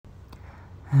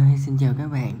Xin chào các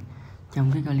bạn.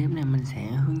 Trong cái clip này mình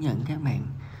sẽ hướng dẫn các bạn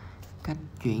cách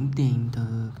chuyển tiền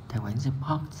từ tài khoản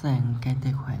support sang cái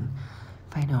tài khoản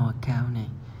final account này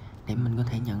để mình có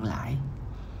thể nhận lãi.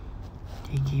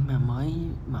 Thì khi mà mới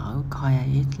mở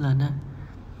CoinEx lên á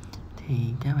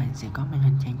thì các bạn sẽ có màn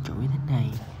hình trang chủ như thế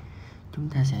này. Chúng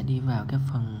ta sẽ đi vào cái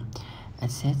phần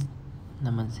asset,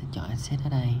 là mình sẽ chọn asset ở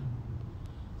đây.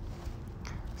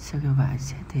 Sau khi vào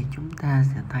asset thì chúng ta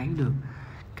sẽ thấy được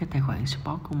cái tài khoản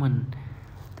support của mình.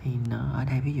 Thì nó ở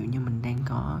đây, ví dụ như mình đang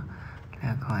có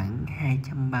là khoảng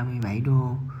 237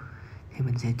 đô thì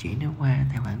mình sẽ chuyển nó qua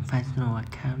tài khoản final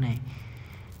account này.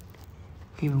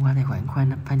 Khi mà qua tài khoản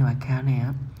final account này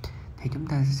á thì chúng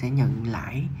ta sẽ nhận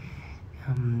lãi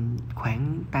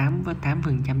khoảng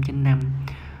 8,8% trên năm,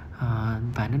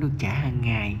 và nó được trả hàng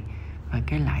ngày, và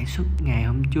cái lãi suất ngày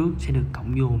hôm trước sẽ được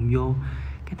cộng dồn vô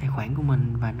cái tài khoản của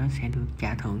mình và nó sẽ được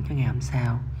trả thưởng cho ngày hôm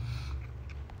sau.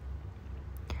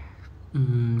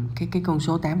 Cái con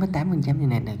số 8,8%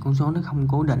 này là con số nó không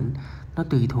cố định, nó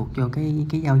tùy thuộc vào cái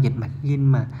giao dịch margin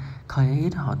mà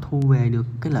CoinEx họ thu về được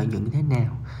cái lợi nhuận thế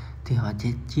nào, thì họ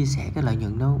sẽ chia sẻ cái lợi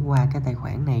nhuận đó qua cái tài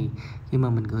khoản này khi mà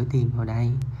mình gửi tiền vào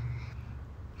đây.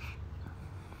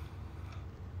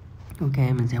 Ok,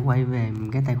 mình sẽ quay về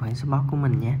cái tài khoản support của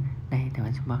mình nhé. Đây, tài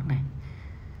khoản support này.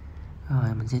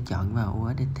 Rồi mình sẽ chọn vào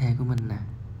USDT của mình nè.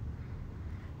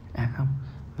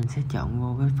 Mình sẽ chọn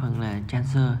vô cái phần là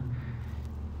transfer.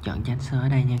 Chọn transfer ở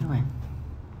đây nha các bạn.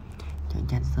 Chọn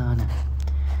transfer nè.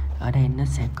 Ở đây nó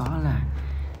sẽ có là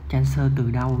transfer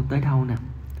từ đâu tới đâu nè.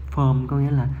 Form có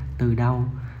nghĩa là từ đâu,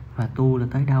 và tu là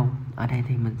tới đâu. Ở đây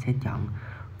thì mình sẽ chọn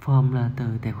form là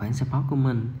từ tài khoản support của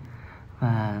mình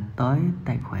và tới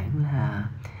tài khoản là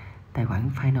tài khoản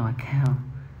final account.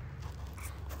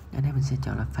 Ở đây mình sẽ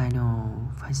chọn là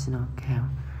final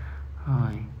account.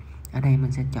 Rồi ở đây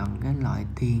mình sẽ chọn cái loại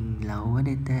tiền là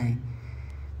USDT,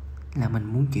 là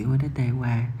mình muốn chuyển USDT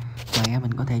qua. Ngoài ra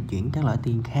mình có thể chuyển các loại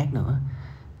tiền khác nữa.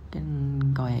 Cái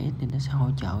CoinEx thì nó sẽ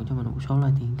hỗ trợ cho mình một số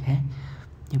loại tiền khác,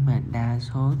 nhưng mà đa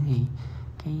số thì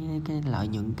cái lợi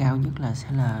nhuận cao nhất là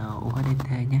sẽ là USDT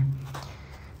nhé.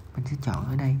 Mình sẽ chọn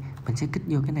ở đây, mình sẽ kích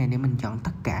vô cái này để mình chọn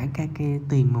tất cả các cái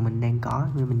tiền mà mình đang có,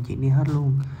 vì mình chuyển đi hết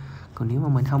luôn. Còn nếu mà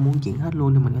mình không muốn chuyển hết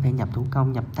luôn thì mình có thể nhập thủ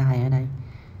công, nhập tay ở đây.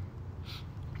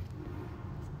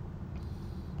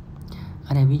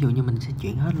 Ở đây ví dụ như mình sẽ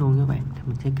chuyển hết luôn các bạn, thì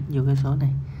mình sẽ kích vô cái số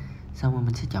này, xong rồi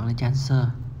mình sẽ chọn là transfer.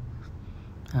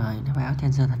 Rồi nó báo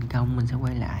transfer thành công, mình sẽ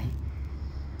quay lại.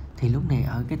 Thì lúc này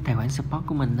ở cái tài khoản support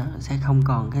của mình nó sẽ không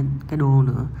còn cái đô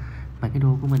nữa, mà cái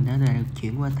đô của mình đã được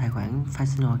chuyển qua tài khoản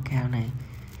final account này.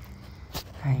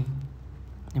 Đây,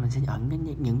 thì mình sẽ ẩn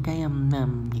những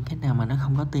cái nào mà nó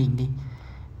không có tiền đi.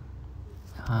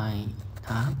 Rồi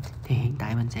đó, thì hiện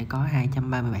tại mình sẽ có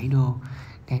 237 đô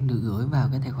đang được gửi vào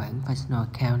cái tài khoản final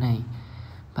account này,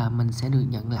 và mình sẽ được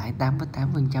nhận lãi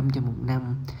 8,8% trên một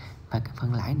năm, và cái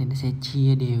phần lãi này nó sẽ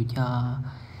chia đều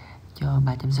cho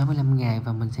 365 ngày,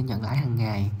 và mình sẽ nhận lãi hàng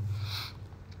ngày.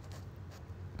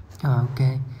 Ok,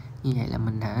 như vậy là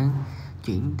mình đã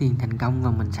chuyển tiền thành công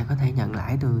và mình sẽ có thể nhận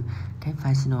lãi từ cái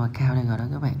final account này rồi đó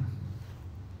các bạn.